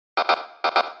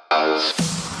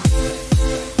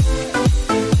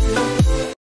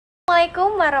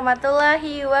Assalamualaikum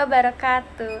warahmatullahi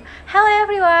wabarakatuh. Hello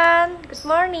everyone, good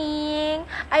morning.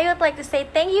 I would like to say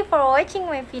thank you for watching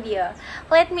my video.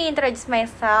 Let me introduce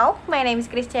myself. My name is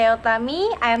Kris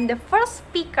Utami. I am the first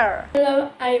speaker.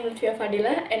 Hello, I am Luthfiyah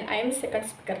Fadhila and I am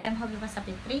second speaker. I'm Khopipah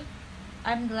Safitri.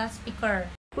 I'm the last speaker.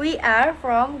 We are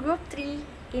from group 3.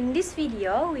 In this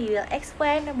video, we will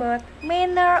explain about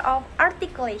manner of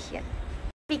articulation.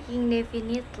 Speaking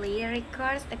definitely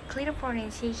requires a clear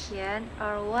pronunciation,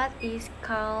 or what is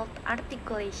called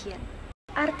articulation.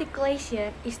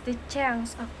 Articulation is the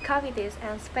chance of cavities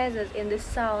and spaces in the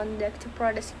sound that to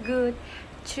produce good,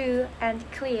 true, and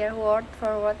clear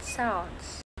word-for-word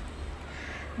sounds.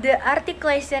 The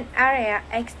articulation area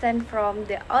extends from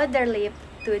the outer lip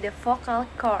to the vocal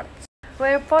cords,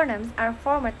 where phonemes are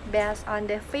formed based on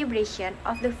the vibration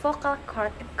of the vocal cord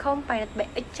accompanied by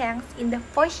a change in the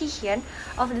position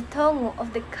of the tongue of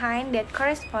the kind that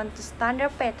correspond to standard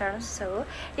patterns so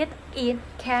that it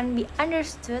can be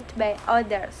understood by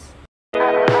others.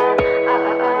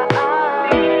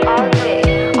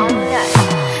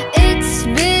 It's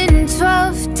been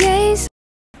 12 days.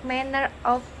 Manner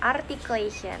of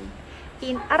articulation.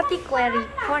 In articulatory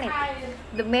phonetics,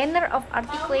 the manner of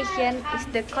articulation is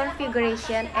the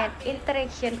configuration and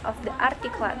interaction of the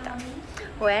articulator.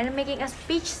 When making a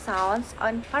speech sounds,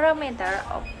 one parameter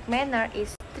of manner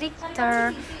is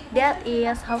stricter, that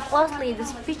is, how closely the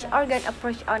speech organ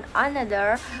approach on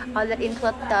another. Other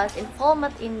include thus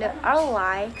involvement in the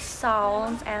R-like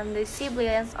sounds and the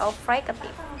sibilance of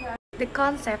fricative. The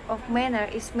concept of manner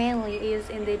is mainly used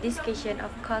in the discussion of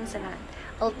consonant,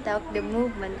 although the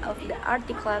movement of the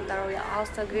articulator will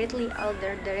also greatly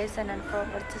alter the resonant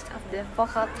properties of the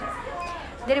vocal tract,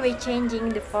 thereby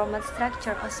changing the formal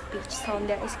structure of speech. Sound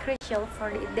that is crucial for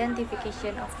the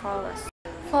identification of vowels.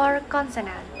 For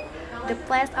consonant, the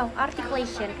place of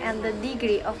articulation and the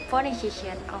degree of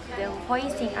pronunciation of the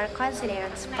voicing are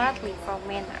considered separately from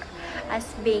manner,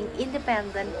 as being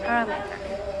independent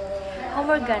parameters.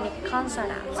 Homorganic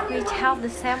consonants, which have the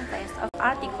same place of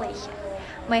articulation,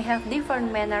 may have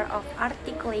different manner of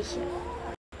articulation.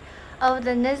 Of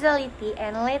the nasality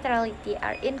and laterality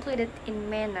are included in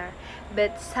manner,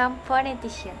 but some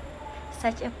phoneticians,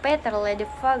 such as Peter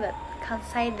Ledefogot,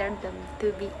 consider them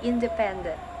to be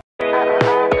independent.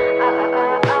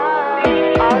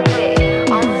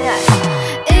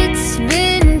 It's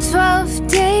been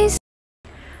 12 days.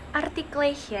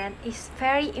 Articulation is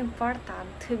very important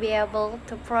to be able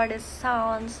to produce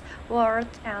sounds,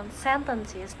 words, and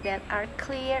sentences that are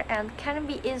clear and can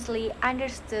be easily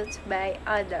understood by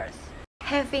others.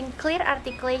 Having clear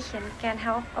articulation can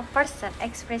help a person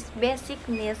express basic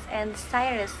needs and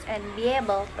desires and be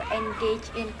able to engage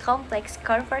in complex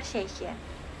conversation.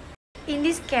 In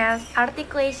this case,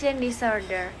 articulation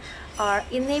disorder or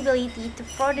inability to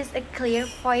produce a clear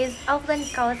voice often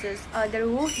causes others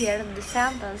who hear the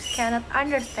sentence cannot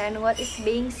understand what is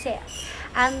being said,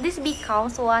 and this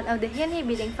becomes one of the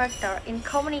inhibiting factors in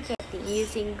communicating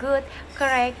using good,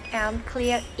 correct, and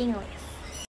clear English.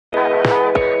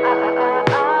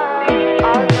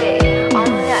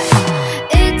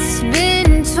 It's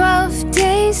been 12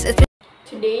 days.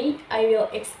 Today I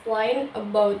will explain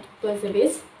about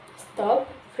plosives, stop,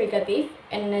 fricative,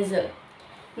 and nasal.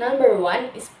 Number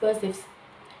 1 is plosives.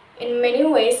 In many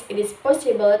ways, it is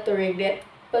possible to regard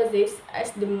plosives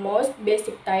as the most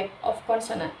basic type of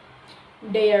consonant.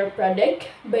 They are produced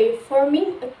by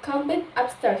forming a complete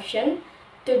obstruction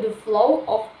to the flow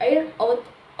of air out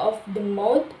of the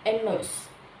mouth and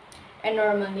nose. And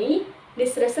normally,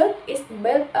 this result is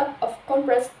built up of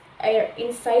compressed air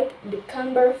inside the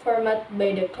chamber formed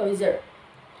by the closure.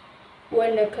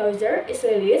 When the closure is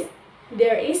released,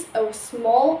 there is a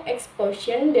small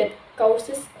explosion that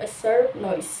causes a sharp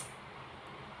noise.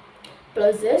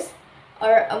 Plosives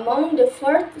are among the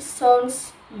first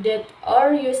sounds that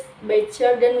are used by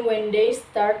children when they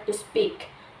start to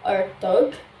speak or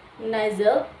talk.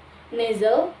 Nasal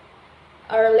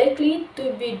are likely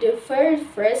to be the very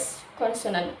first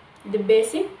consonant. The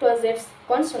basic plosives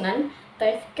consonant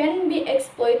type can be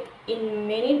exploited in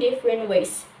many different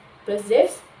ways.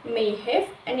 Plosives may have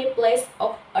any place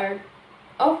of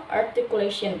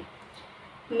articulation,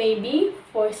 may be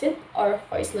voiced or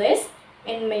voiceless,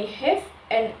 and may have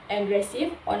an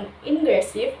aggressive or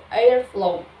ingressive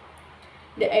airflow.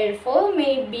 The airflow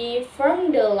may be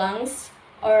from the lungs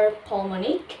or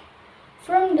pulmonic,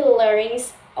 from the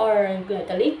larynx or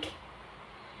glottalic,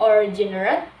 or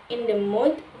generate in the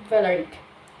mouth velaric.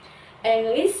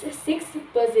 English 6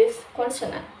 plosive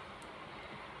consonant: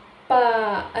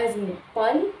 pa as in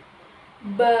pan,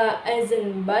 ba as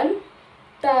in ban,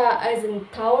 ta as in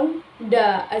town,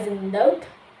 da as in dog,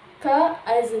 ka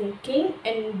as in king,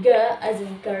 and ga as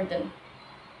in garden.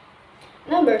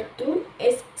 Number 2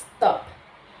 is stop.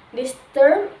 This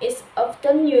term is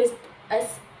often used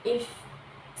as if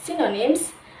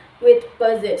synonyms with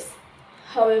possessives.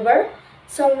 However,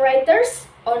 some writers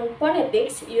on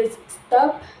phonetics use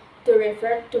stop to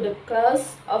refer to the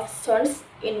clause of sounds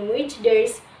in which there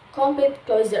is complete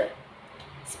closure.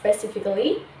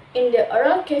 Specifically, in the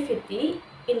oral cavity,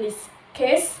 in this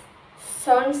case,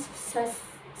 sounds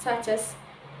such as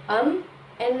and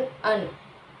an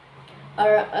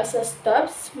are also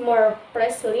stops. More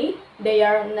precisely, they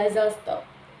are nasal stop.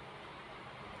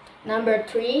 Number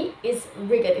 3 is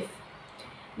fricative.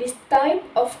 This type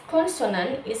of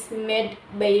consonant is made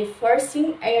by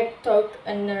forcing air through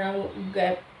a narrow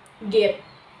gap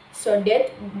so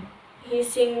that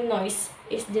hissing noise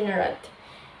is generated.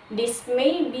 This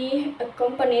may be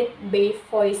accompanied by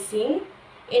voicing,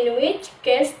 in which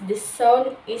case the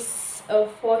sound is a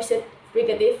voiced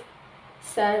fricative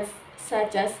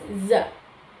such as za.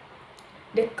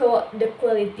 The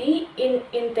quality in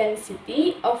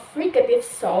intensity of fricative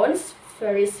sounds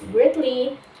varies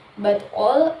greatly, but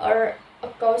all are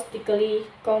acoustically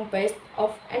composed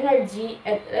of energy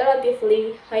at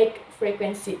relatively high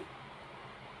frequency.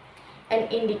 An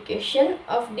indication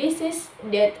of this is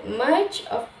that much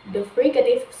of the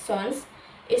fricative sounds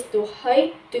is too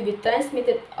high to be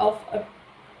transmitted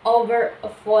over a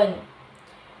phone,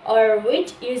 or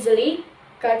which usually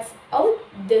cuts out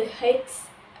the highs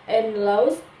and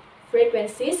lows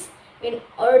frequencies in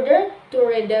order to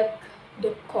reduce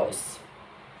the cause.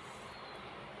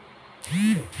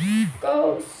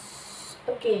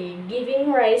 Okay,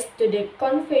 giving rise to the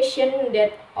confusion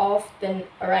that often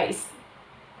arise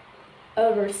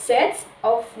over sets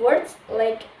of words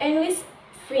like English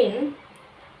fin,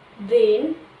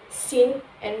 then, sin,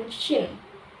 and shin.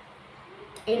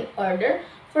 In order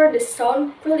for the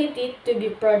sound quality to be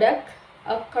product,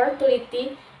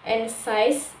 quality and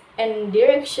size and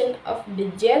direction of the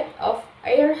jet of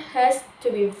air has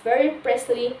to be very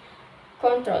precisely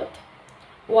controlled.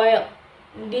 While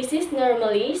this is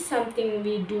normally something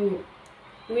we do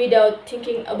without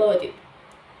thinking about it,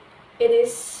 it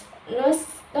is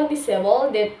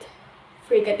noticeable that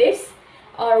fricatives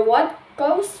are what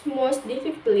cause most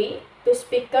difficulty to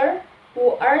speakers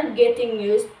who are getting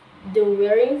used to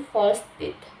wearing false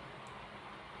teeth.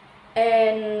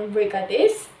 And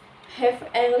fricatives have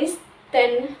at least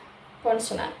 10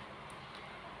 consonants.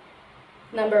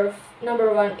 Number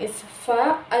 1 is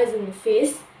fa as in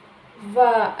fish,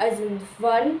 va as in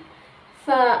van,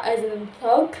 fa as in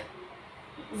thug,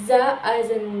 za as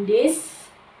in this,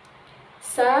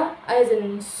 sa as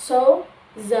in so,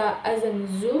 za as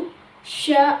in zoo,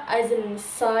 sha as in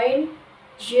sign,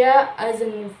 ja as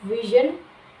in vision,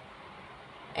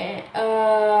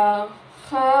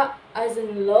 ha as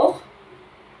in log,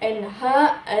 and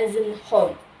ha as in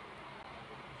home.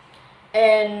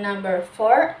 And number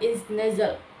 4 is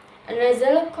nasal. A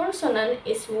nasal consonant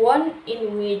is one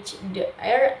in which the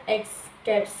air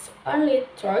escapes only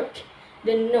through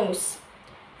the nose.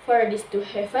 For this to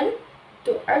happen,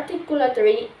 two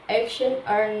articulatory actions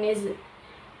are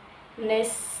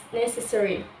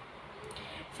necessary.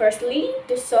 Firstly,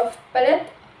 the soft palate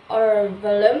or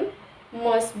volume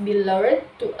must be lowered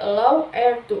to allow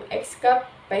air to escape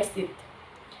past it.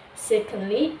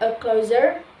 Secondly, a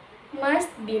closure must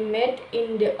be made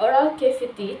in the oral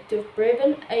cavity to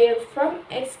prevent air from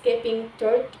escaping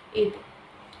through it.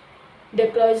 The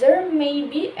closure may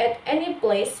be at any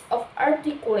place of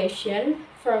articulation,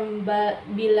 from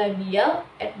bilabial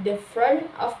at the front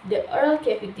of the oral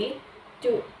cavity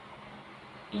to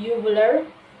uvular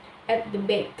at the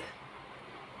back.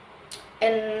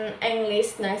 And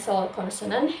English nasal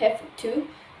consonant have two.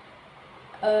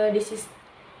 This is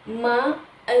ma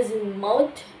as in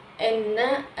mouth and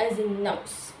na as in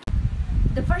nose.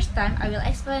 The first time I will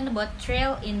explain about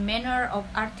trill in manner of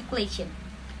articulation.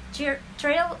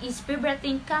 Trill is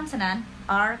vibrating consonant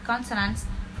or consonants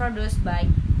produced by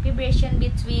vibration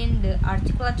between the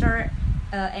articulator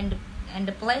and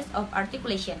the place of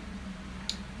articulation.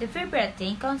 The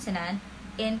vibrating consonant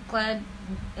included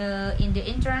in the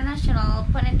International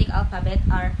Phonetic Alphabet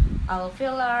are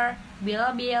alveolar,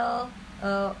 bilabial,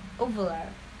 uvular.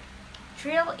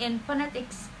 Trill in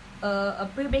phonetics,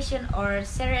 abbreviation or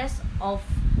series of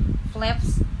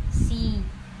flaps,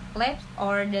 flaps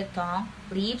or the tongue,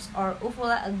 lips or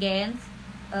uvula against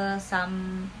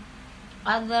some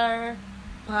other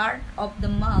part of the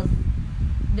mouth.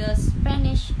 The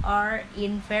Spanish R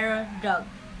in Ferro dog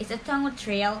is a tongue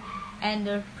trill, and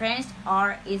the French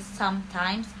R is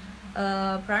sometimes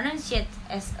pronounced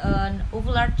as an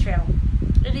uvular trill.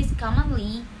 that is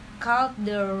commonly called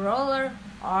the roller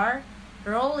R,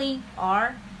 rolling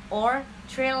R, or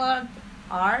trailered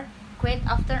R. Quite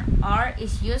often R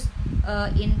is used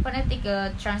in phonetic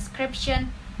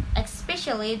transcription,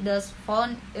 especially those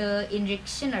found in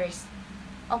dictionaries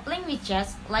of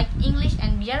languages like English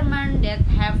and German that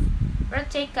have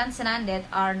rhotic consonants that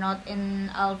are not in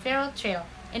alveolar trail.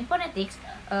 In phonetics,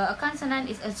 a consonant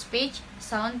is a speech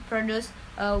sound produced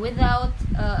without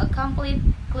a complete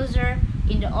closure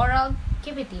in the oral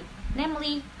cavity,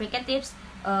 namely fricatives,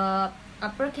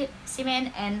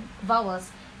 approximant, and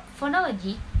vowels.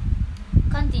 Phonology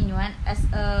continuum as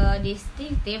a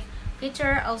distinctive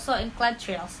feature also include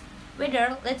trails,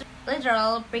 whether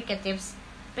literal fricatives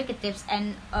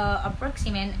and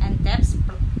approximant and taps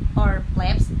or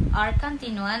flaps are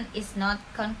continuum is not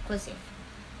conclusive.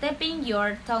 Tapping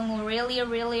your tongue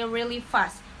really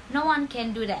fast, no one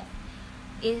can do that.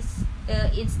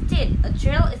 Instead, a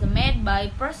trail is made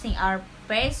by pressing or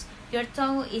press your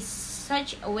tongue in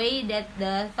such a way that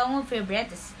the tongue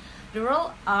vibrates. The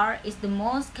roll R is the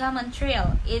most common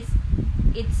trail. It's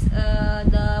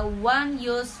the one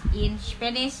used in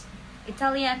Spanish,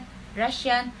 Italian,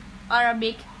 Russian,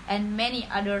 Arabic, and many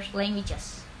other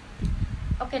languages.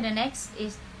 Okay, the next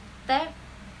is tap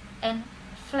and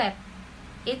flap.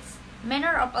 Its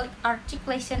manner of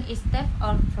articulation is tap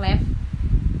or flap,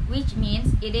 which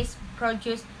means it is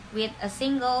produced with a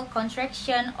single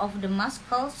contraction of the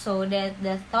muscle so that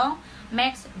the tongue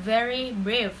makes very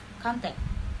brief contact.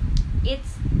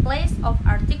 Its place of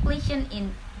articulation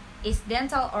is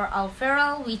dental or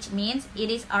alveolar, which means it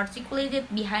is articulated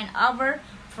behind over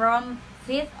from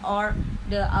teeth or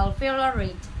the alveolar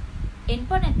ridge. In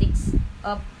phonetics,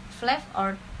 a flap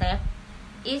or tap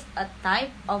is a type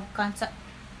of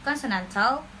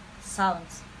consonantal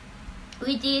sounds,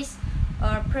 which is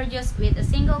produced with a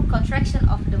single contraction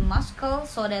of the muscle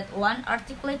so that one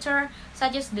articulator,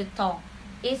 such as the tongue,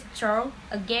 is thrown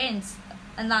against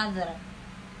another.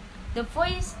 The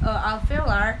voice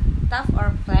alveolar tap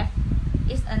or flap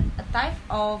is a type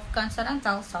of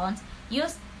consonantal sounds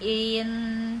used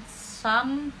in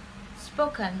some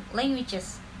spoken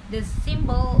languages. The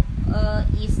symbol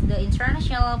is the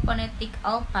International Phonetic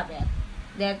Alphabet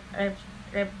that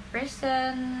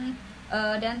represents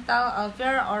dental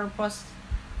alveolar or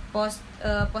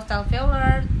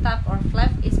postalveolar tap or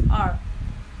flap is R.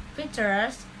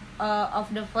 Features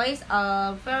of the voice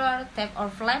alveolar tap or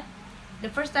flap. The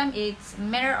first time its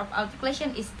manner of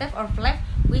articulation is tap or flap,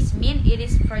 which means it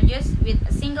is produced with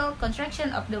a single contraction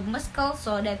of the muscle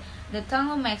so that the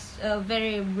tongue makes a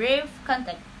very brief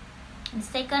contact. The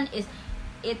second is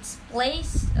its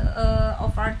place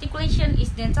of articulation is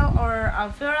dental or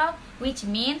alveolar, which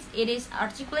means it is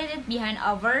articulated behind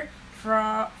over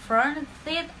front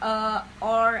teeth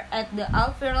or at the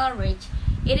alveolar ridge.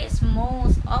 It is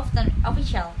most often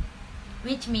official,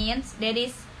 which means that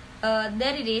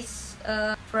it is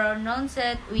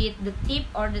pronounced with the tip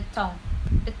or the tongue.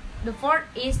 The fourth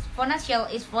is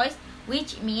phonacial is voice,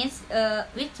 which means the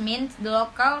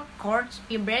local cords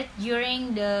vibrate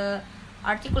during the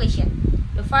articulation.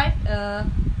 The fifth,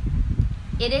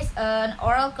 it is an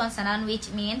oral consonant,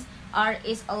 which means R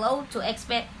is allowed to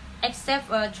except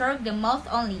through the mouth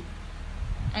only.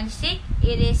 And sixth,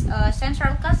 it is a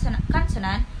central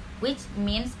consonant, which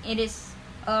means it is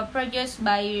produced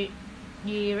by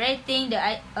directing the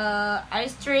air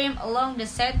stream along the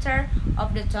center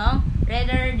of the tongue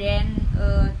rather than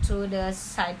to the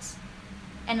sides.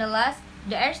 And the last,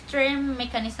 the airstream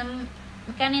mechanism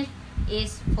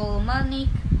is pulmonic,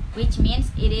 which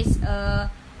means it is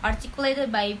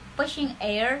articulated by pushing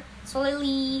air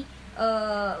slowly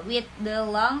with the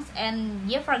lungs and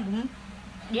diaphragm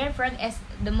as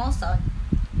the mouth sound.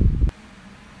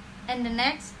 And the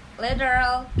next,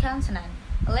 lateral consonant.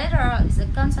 A lateral is a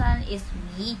consonant in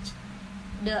which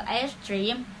the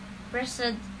airstream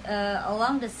presses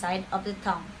along the side of the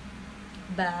tongue,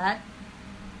 but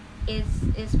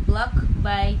is blocked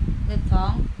by the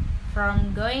tongue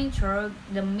from going through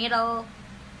the middle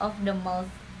of the mouth.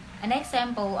 An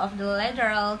example of the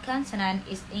lateral consonant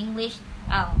is English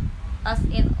L, as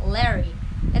in Larry.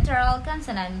 Lateral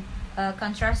consonant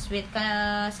contrasts with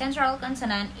central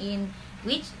consonant in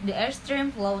which the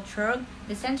airstream flows through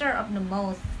the center of the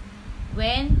mouth.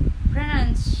 When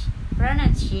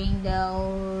pronouncing the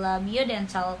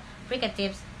labiodental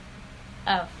fricatives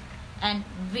F and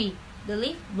V, the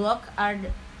lip block are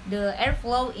the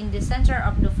airflow in the center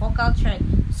of the vocal tract,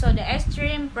 so the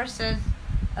airstream presses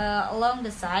along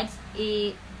the sides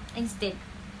instead.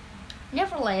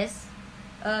 Nevertheless,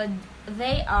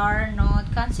 they are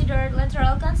not considered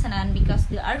lateral consonant because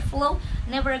the airflow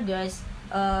never goes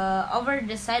over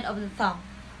the side of the tongue.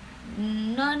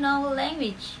 No-noun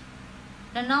language.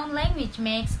 The noun language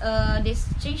makes a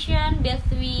distinction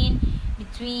between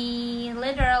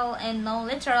literal and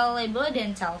non-literal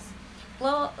labiodental.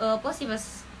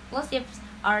 Plosives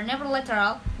are never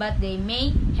literal, but they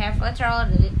may have literal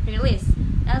release.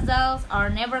 Nasals are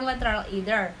never literal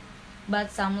either, but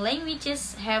some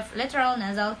languages have literal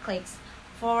nasal clicks.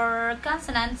 For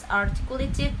consonants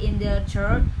articulated in the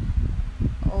third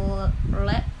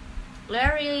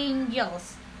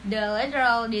laryngeals, the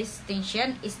literal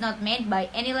distinction is not made by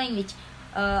any language,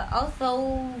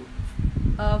 although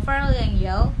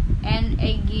pharyngeal and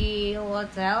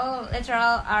eglottal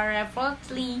literal are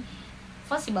roughly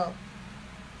possible.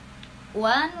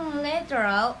 One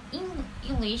literal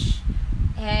English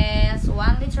has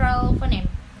one literal phoneme,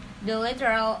 the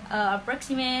literal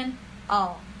approximant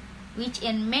 "all," which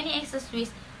in many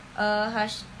accessories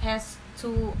has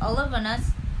two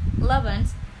allevens,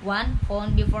 one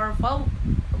found before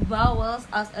vowels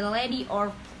as a lady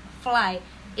or fly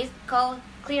is called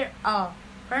clear "all,"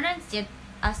 pronounced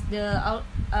as the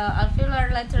alveolar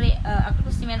lateral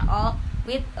approximant "all"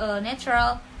 with a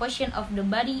natural position of the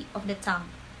body of the tongue.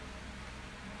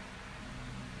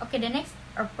 Okay, the next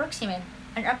approximant.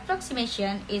 An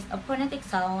approximation is a phonetic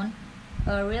sound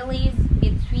released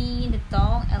between the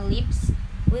tongue and lips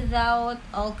without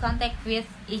all contact with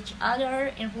each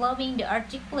other, involving the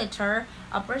articulator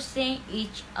approaching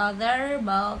each other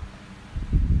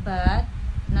but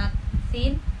not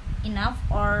thin enough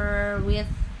or with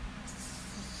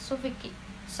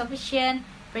sufficient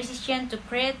precision to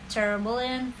create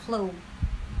turbulent flow.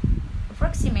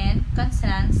 Approximant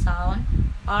consonant sound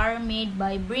are made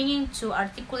by bringing two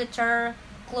articulators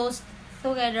close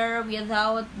together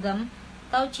without them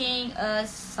touching. A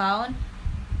sound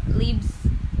leaves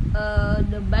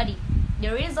the body.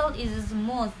 The result is a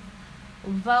smooth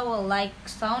vowel-like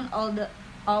sound. All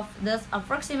of those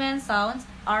approximant sounds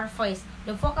are voiced.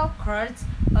 The vocal cords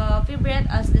vibrate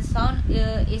as the sound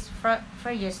is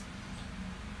phrased.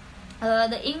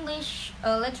 The English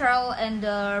literal and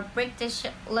the British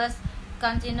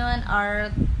consonant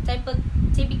are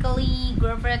typically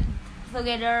grouped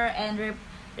together and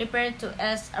referred to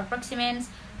as approximants.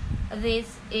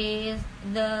 This is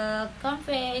the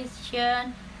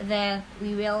convention that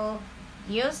we will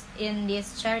use in this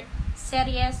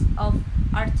series of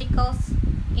articles.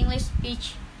 English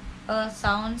speech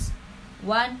sounds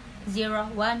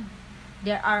 101.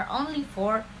 There are only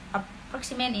 4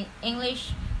 approximants in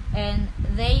English, and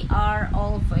they are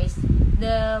all voiced.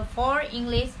 The 4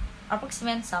 English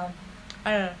approximant sounds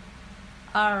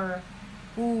R,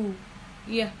 U,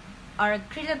 Y are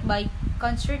created by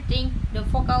constricting the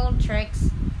vocal tracts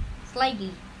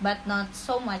slightly, but not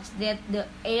so much that the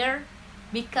air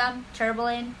becomes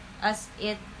turbulent as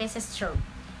it passes through.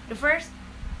 The first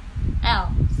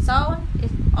L sound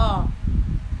is R.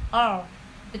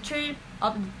 The tip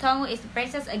of the tongue is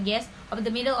pressed against of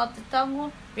the middle of the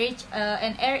tongue ridge,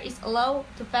 and air is allowed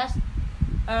to pass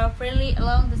freely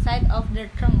along the side of the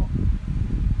tongue.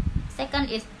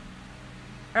 Second is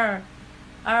R.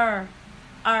 Sound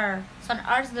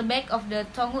R. The back of the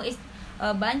tongue is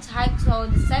bunched high, so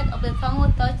the side of the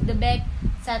tongue touch the back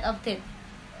side of teeth.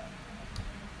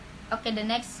 Okay, the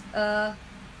next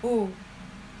U.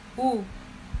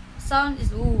 Sound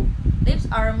is U. Lips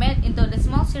are made into the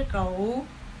small circle U.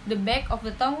 The back of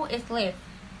the tongue is left.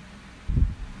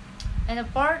 And the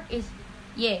part is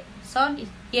Y. Sound is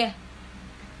Y.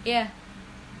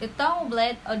 The tongue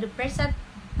blade of the pressed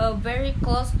very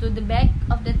close to the back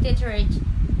of the teeth ridge.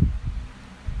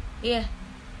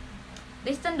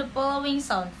 Listen the following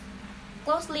sounds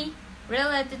closely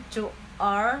related to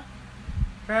R.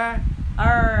 Are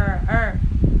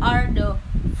the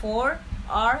 4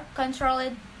 R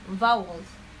controlled vowels.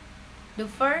 The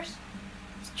first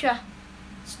stra.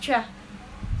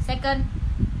 Second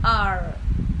R.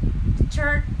 The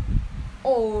third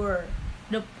or.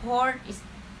 The fourth is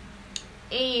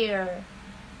air.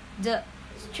 The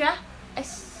stra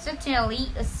essentially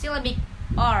a syllabic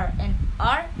R and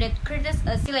R that creates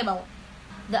a syllable.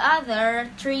 The other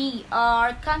 3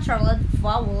 R controlled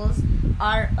vowels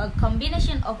are a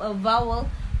combination of a vowel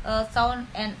sound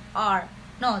and R.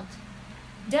 Note: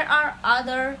 there are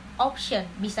other options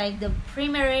besides the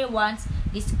primary ones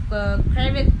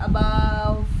described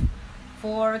above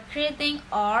for creating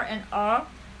R and R.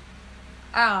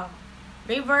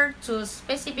 Revert to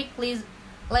specific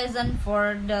lesson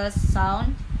for the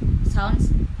sounds.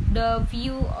 The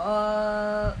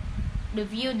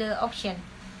option.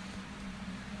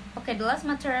 Okay, the last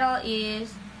material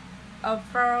is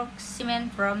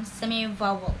approximant from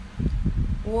semi-vowel.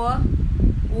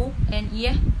 U and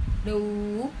Y. The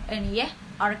U and Y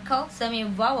are called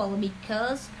semi-vowel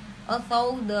because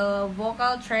although the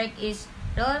vocal tract is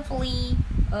relatively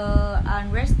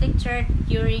unrestricted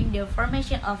during the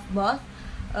formation of both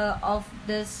of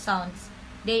the sounds.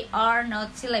 They are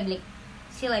not syllabic,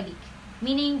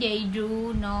 meaning they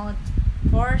do not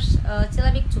force a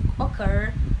syllabic to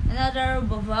occur. Another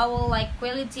vowel-like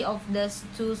quality of the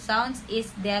two sounds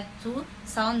is that two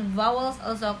sound vowels,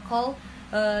 also called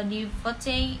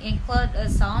diphthong, include a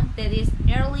sound that is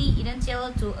nearly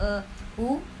identical to a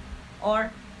U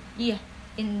or Y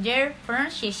in their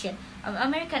pronunciation.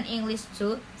 American English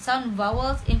two sound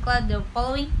vowels include the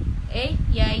following: a,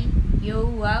 y, yo,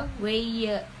 wa,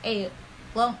 we, y,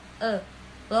 long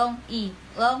long e,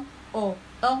 long o,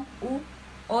 long u,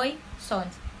 oi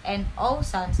sounds, and o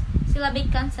sounds.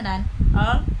 Syllabic consonant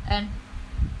r and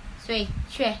shui,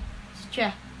 shue,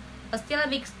 shue. A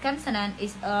syllabic consonant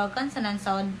is a consonant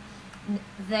sound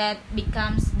that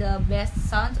becomes the best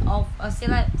sound of a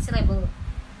syllable,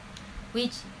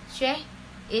 which shue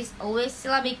is always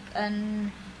syllabic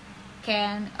and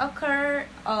can occur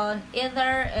on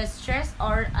either a stressed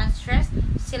or unstressed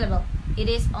syllable. It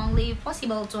is only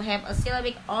possible to have a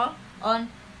syllabic or on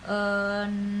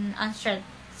an unstressed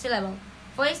syllable.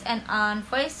 Voice and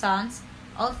unvoiced sounds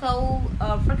also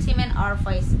approximate our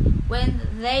voice. When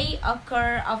they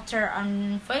occur after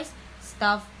unvoiced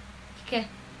stuff, k,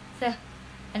 th,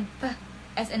 and p,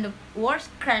 as in the words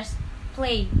crash,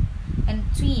 play, and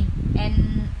twin,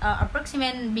 and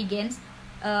approximation begins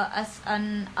as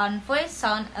an unvoiced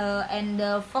sound and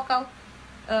the vocal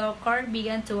cord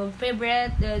began to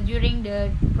vibrate during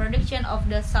the production of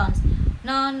the sounds.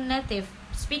 Non-native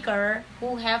speakers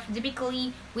who have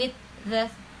typically with the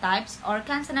types or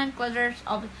consonant clusters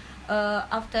of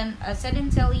often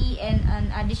accidentally and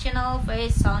an additional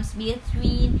voice sounds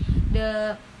between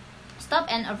the stop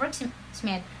and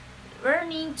approximate.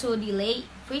 Learning to delay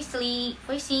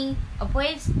voicing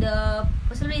avoids the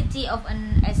possibility of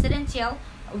an accidental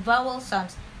vowel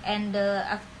sounds and the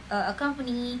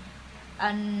accompanying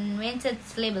unwanted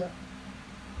syllable.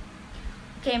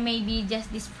 Okay, maybe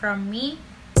just this from me.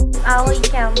 All we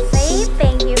can say,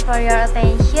 thank you for your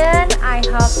attention. I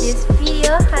hope this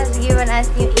video has given us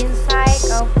new insight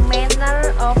of